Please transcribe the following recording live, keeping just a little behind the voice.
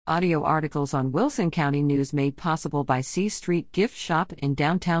Audio articles on Wilson County News made possible by C Street Gift Shop in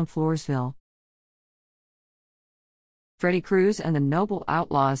downtown Floresville. Freddy, Cruz and the Noble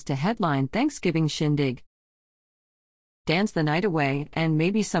Outlaws to headline Thanksgiving Shindig. Dance the night away, and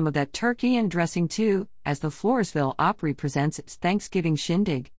maybe some of that turkey and dressing too, as the Floresville Opry presents its Thanksgiving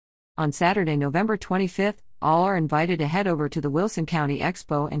Shindig. On Saturday, November 25th, all are invited to head over to the Wilson County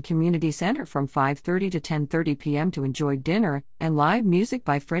Expo and Community Center from 5:30 to 10:30 p.m. to enjoy dinner and live music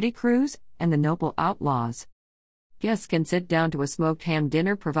by Freddy, Cruz and the Noble Outlaws. Guests can sit down to a smoked ham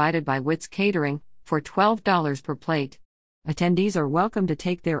dinner provided by Witt's Catering for $12 per plate. Attendees are welcome to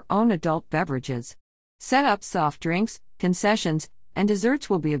take their own adult beverages. Set-up soft drinks, concessions, and desserts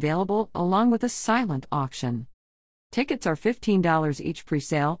will be available along with a silent auction. Tickets are $15 each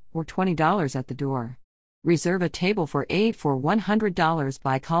pre-sale or $20 at the door. Reserve a table for 8 for $100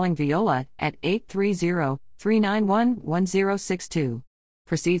 by calling Viola at 830-391-1062.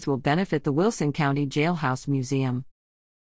 Proceeds will benefit the Wilson County Jailhouse Museum.